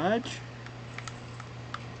 dodge.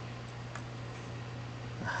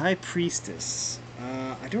 A High Priestess.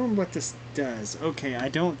 I don't remember what this does. Okay, I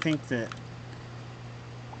don't think that...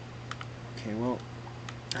 Okay, well,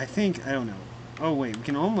 I think, I don't know. Oh wait, we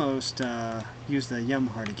can almost use the Yum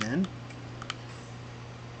Heart again.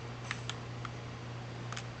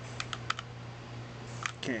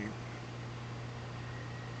 Okay.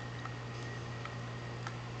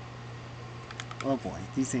 Oh boy,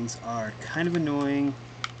 these things are kind of annoying.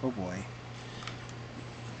 Oh boy.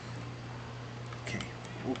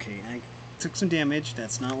 Okay, I took some damage.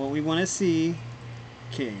 That's not what we want to see.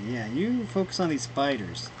 Okay, yeah, you focus on these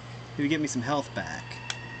spiders. Maybe get me some health back.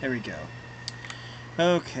 There we go.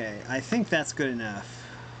 Okay, I think that's good enough.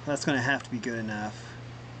 That's going to have to be good enough.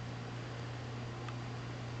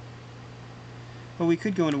 But we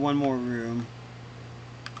could go into one more room.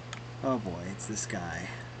 Oh boy, it's this guy.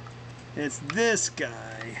 It's this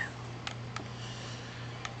guy.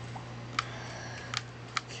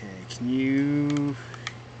 Okay, can you...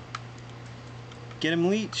 Get him,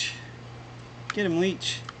 Leech. Get him,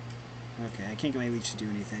 Leech. Okay, I can't get my Leech to do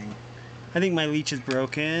anything. I think my Leech is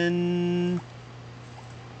broken.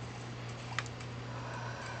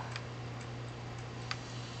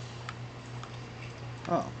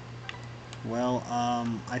 Oh. Well,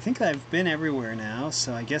 I think I've been everywhere now,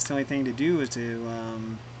 so I guess the only thing to do is to,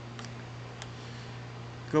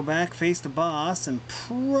 go back, face the boss, and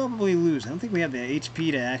probably lose. I don't think we have the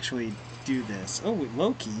HP to actually do this. Oh,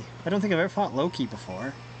 Loki. I don't think I've ever fought Loki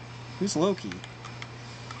before. Who's Loki?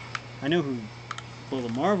 I know who, well,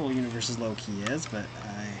 the Marvel Universe's Loki is, but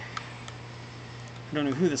I don't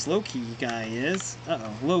know who this Loki guy is.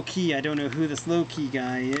 Uh-oh. Loki, I don't know who this Loki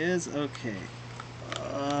guy is. Okay.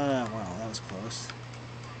 Wow, that was close.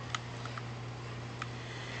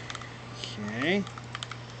 Okay.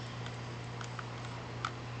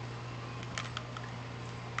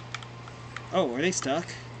 Oh, are they stuck?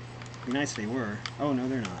 It'd be nice if they were. Oh, no,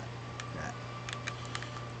 they're not. That.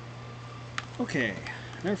 Okay.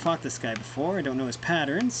 Never fought this guy before. I don't know his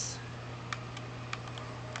patterns.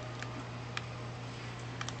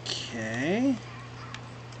 Okay.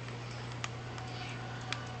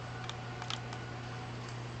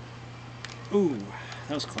 Ooh,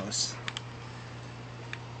 that was close.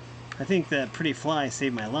 I think that pretty fly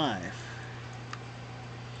saved my life.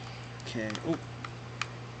 Okay. Oh.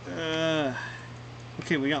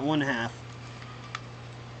 Okay, we got one half.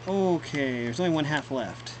 Okay, there's only one half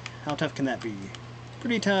left. How tough can that be?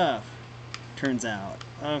 Pretty tough, turns out.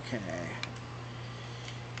 Okay.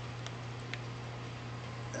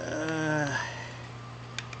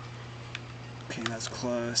 Okay, that's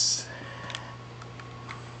close.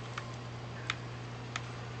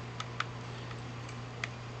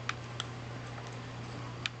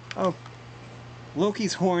 Oh,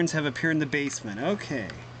 Loki's horns have appeared in the basement. Okay.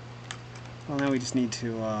 Well, now we just need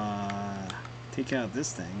to take out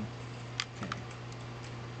this thing. Okay.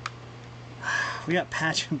 We got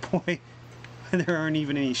Patch and Boy. There aren't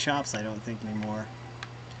even any shops, I don't think, anymore.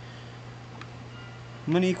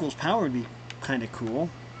 Money equals power would be kind of cool.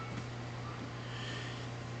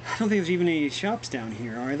 I don't think there's even any shops down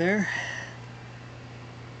here, are there?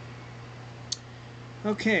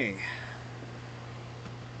 Okay.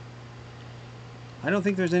 I don't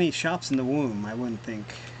think there's any shops in the womb, I wouldn't think.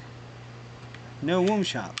 No womb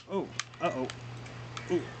shop. Oh, uh-oh.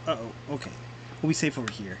 Ooh, uh-oh, okay. We'll be safe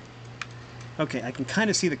over here. Okay, I can kind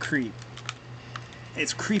of see the creep.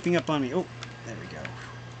 It's creeping up on me. Oh, there we go.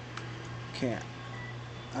 Okay.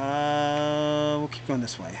 We'll keep going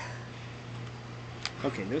this way.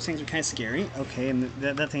 Okay, those things are kind of scary. Okay, and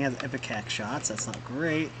that thing has ipecac shots. That's not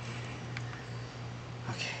great.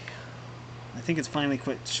 Okay. I think it's finally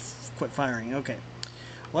quit firing. Okay.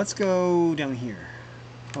 Let's go down here.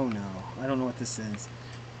 Oh no, I don't know what this is.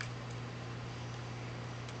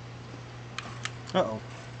 Uh-oh.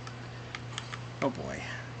 Oh boy.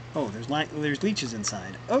 Oh, there's leeches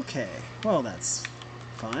inside. Okay. Well, that's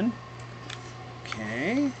fun.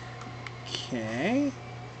 Okay. Okay.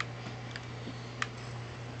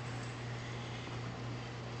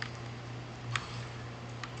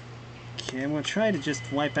 Okay, I'm gonna try to just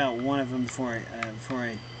wipe out one of them before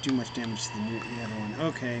I do much damage to the other one.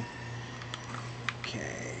 Okay.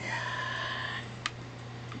 Okay.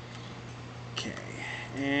 Okay.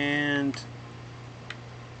 And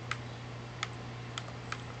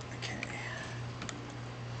okay.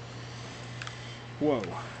 Whoa.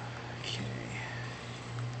 Okay.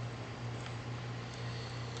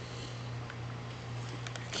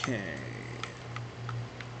 Okay.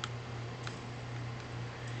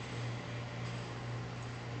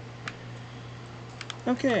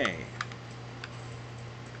 Okay.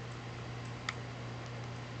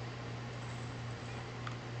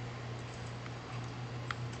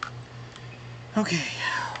 Okay.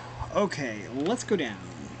 Okay, let's go down.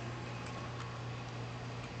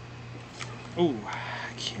 Oh,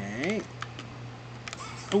 okay.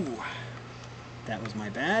 Oh, that was my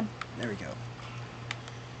bad. There we go.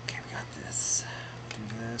 Okay, we got this. Do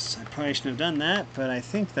this. I probably shouldn't have done that, but I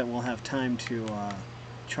think that we'll have time to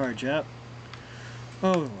charge up.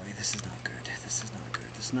 Oh boy, this is not good. This is not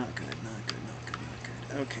good. This is not good. Not good. Not good. Not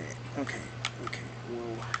good. Okay. Okay. Okay.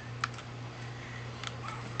 Whoa.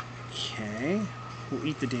 Okay. We'll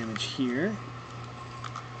eat the damage here.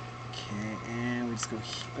 Okay, and we just go.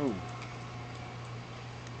 Oh.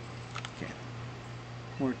 Okay.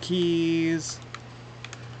 More keys.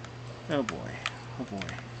 Oh boy. Oh boy.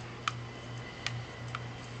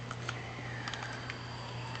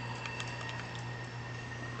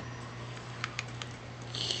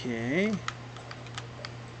 Okay.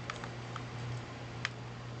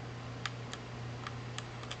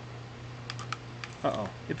 Uh-oh.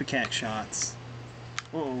 Ipecac shots.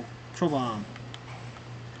 Uh-oh. Troll bomb.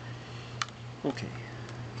 Okay.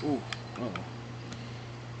 Ooh. Uh-oh.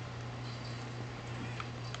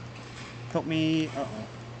 Help me. Uh-oh.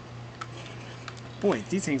 Boy,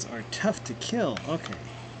 these things are tough to kill. Okay.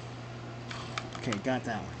 Okay, got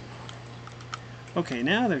that one. Okay,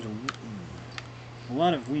 now there's a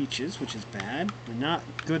lot of leeches, which is bad. They're not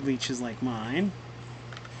good leeches like mine.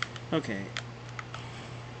 Okay.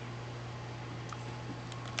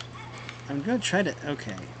 I'm gonna try to...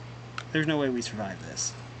 Okay. There's no way we survive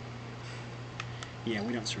this. Yeah,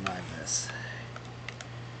 we don't survive this.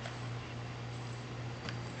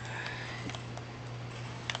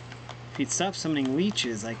 If he'd stop summoning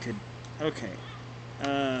leeches, I could... Okay.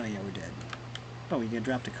 Yeah, we're dead. Oh, we get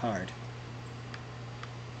dropped a card.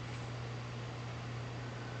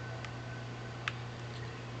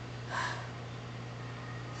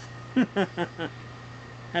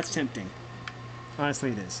 That's tempting.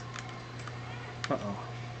 Honestly, it is. Uh-oh.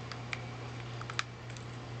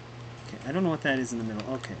 Okay, I don't know what that is in the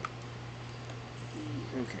middle. Okay.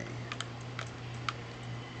 Okay.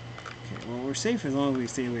 Okay, well, we're safe as long as we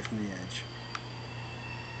stay away from the edge.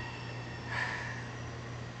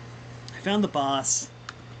 I found the boss.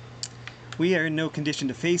 We are in no condition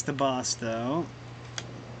to face the boss, though.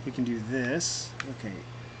 We can do this. Okay.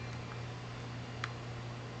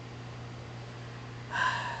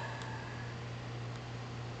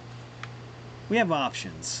 We have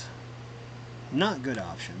options. Not good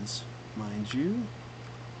options, mind you,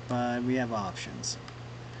 but we have options.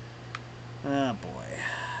 Oh boy.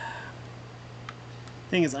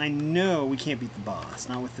 Thing is, I know we can't beat the boss,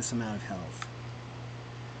 not with this amount of health.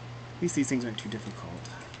 At least these things aren't too difficult.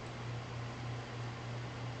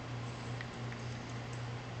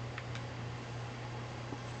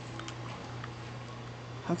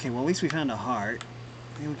 Okay, well at least we found a heart.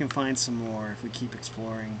 Maybe we can find some more if we keep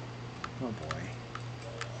exploring. Oh boy.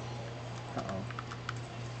 Uh-oh.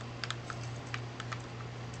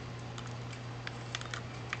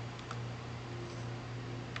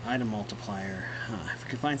 Item multiplier. Huh. If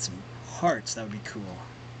we could find some hearts, that would be cool.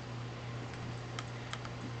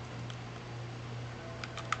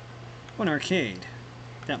 Oh, an arcade.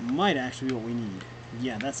 That might actually be what we need.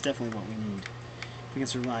 Yeah, that's definitely what we need. If we can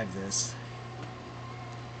survive this.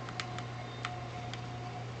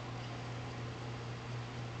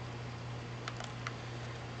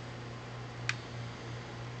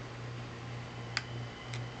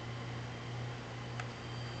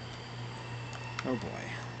 Oh boy.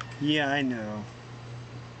 Yeah, I know.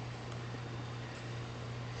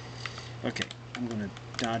 Okay, I'm gonna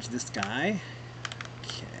dodge this guy.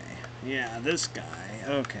 Okay. Yeah, this guy.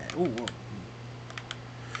 Okay. Ooh, whoa.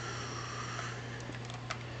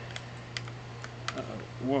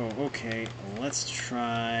 Uh-oh. Whoa, okay. Let's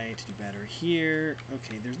try to do better here.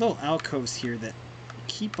 Okay, there's little alcoves here that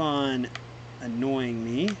keep on annoying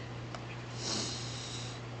me.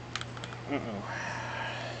 Uh-oh.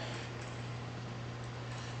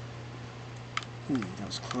 Ooh, that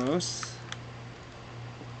was close.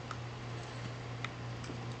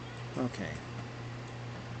 Okay.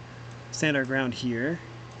 Stand our ground here.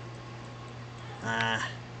 Ah.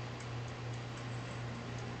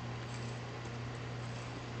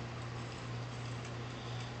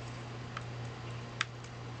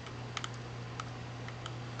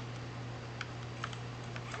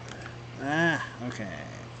 Ah, okay.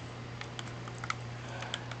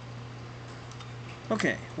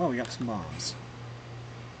 Okay, well, we got some bombs.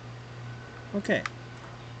 Okay.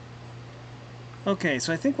 Okay,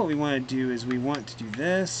 so I think what we want to do is we want to do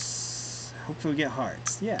this. Hopefully we get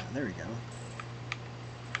hearts. Yeah, there we go.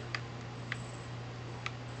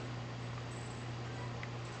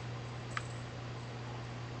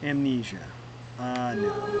 Amnesia.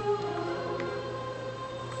 No.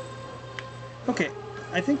 Okay,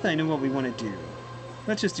 I think I know what we want to do.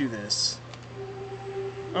 Let's just do this.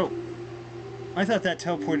 Oh. I thought that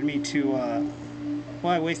teleported me to,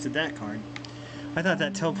 well, I wasted that card. I thought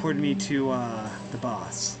that teleported me to, the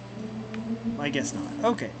boss. I guess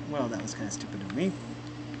not. Okay, well, that was kind of stupid of me.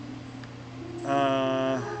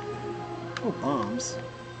 Oh, bombs.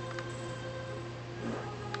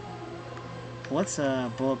 Let's,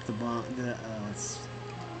 blow up the bomb, let's...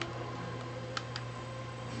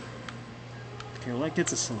 Okay, well, that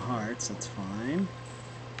gets us some hearts, that's fine.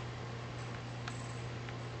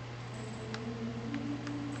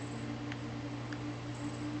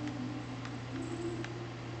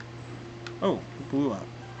 Oh, it blew up.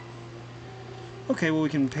 Okay, well, we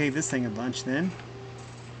can pay this thing a bunch then.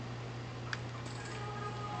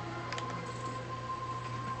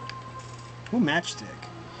 Ooh, matchstick.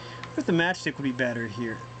 What if the matchstick would be better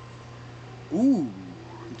here? Ooh,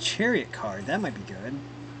 the chariot card. That might be good.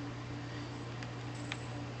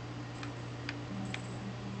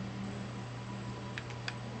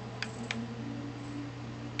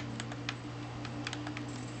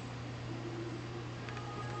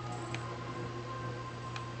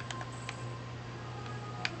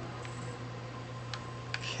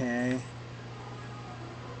 Okay.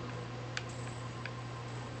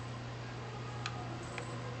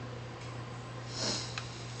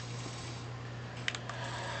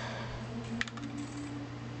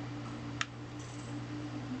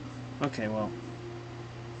 Okay, well.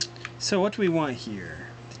 So what do we want here?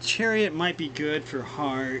 The chariot might be good for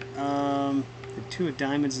heart. The two of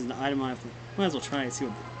diamonds is an item I have to... Might as well try and see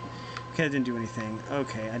what... Okay, that didn't do anything.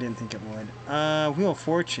 Okay, I didn't think it would. Wheel of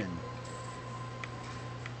Fortune.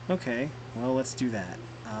 Okay, well, let's do that.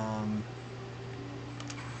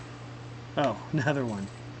 Oh, another one.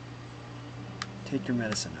 Take your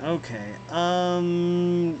medicine. Okay,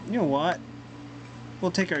 you know what?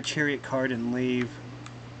 We'll take our chariot card and leave.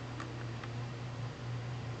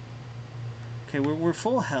 Okay, we're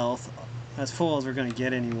full health. As full as we're going to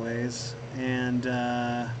get anyways. And,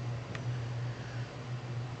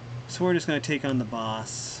 so we're just going to take on the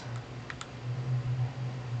boss.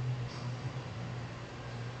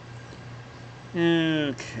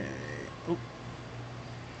 Okay. Oh.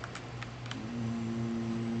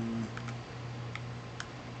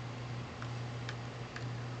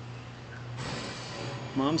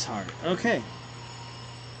 Mom's heart. Okay.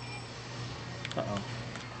 Uh-oh.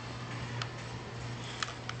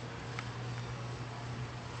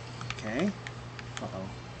 Okay. Uh-oh.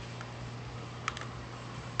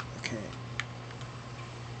 Okay.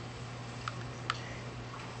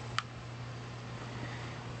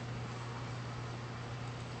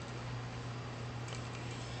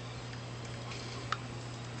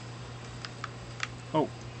 Oh.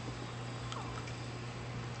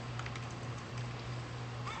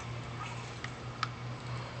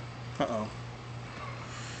 Uh-oh.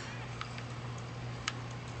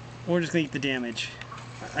 We're just gonna eat the damage.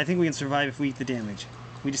 I think we can survive if we eat the damage.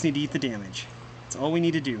 We just need to eat the damage. That's all we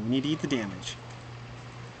need to do. We need to eat the damage.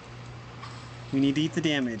 We need to eat the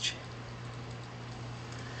damage.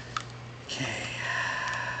 Okay.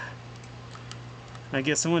 I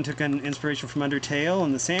guess someone took an inspiration from Undertale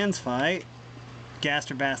in the Sands fight.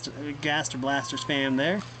 Gaster Blaster spam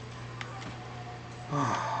there.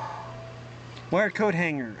 Wired coat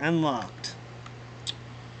hanger unlocked.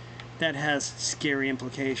 That has scary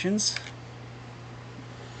implications.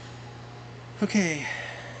 Okay.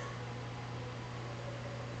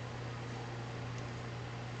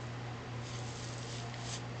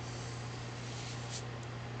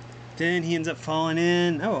 Then he ends up falling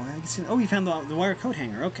in. Oh, I can see. Oh, he found the wire coat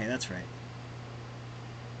hanger. Okay, that's right.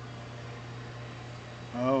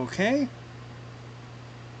 Okay.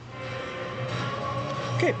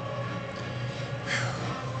 Okay.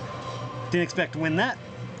 Didn't expect to win that.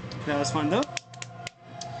 That was fun though.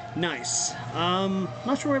 Nice.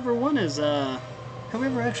 Not sure I ever won as, have we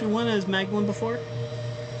ever actually won as Magdalene before?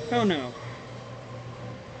 Oh no.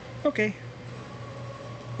 Okay.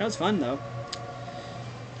 That was fun, though.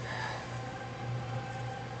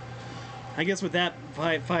 I guess with that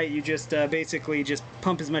fight you just basically just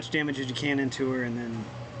pump as much damage as you can into her and then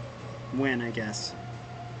win, I guess.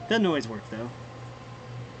 Doesn't always work, though.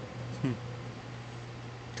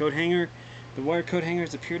 Coat hanger. The wire coat hanger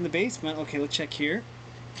has appeared in the basement. Okay, let's check here.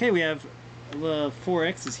 Okay, we have 4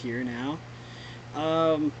 X's here now.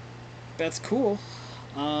 That's cool.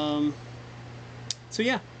 So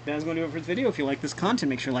yeah, that's going to do it for this video. If you like this content,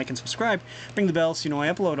 make sure to like and subscribe. Ring the bell so you know I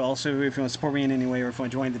upload. Also, if you want to support me in any way or if you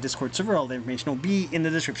want to join the Discord server, all the information will be in the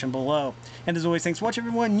description below. And as always, thanks for watching,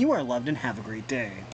 everyone. You are loved and have a great day.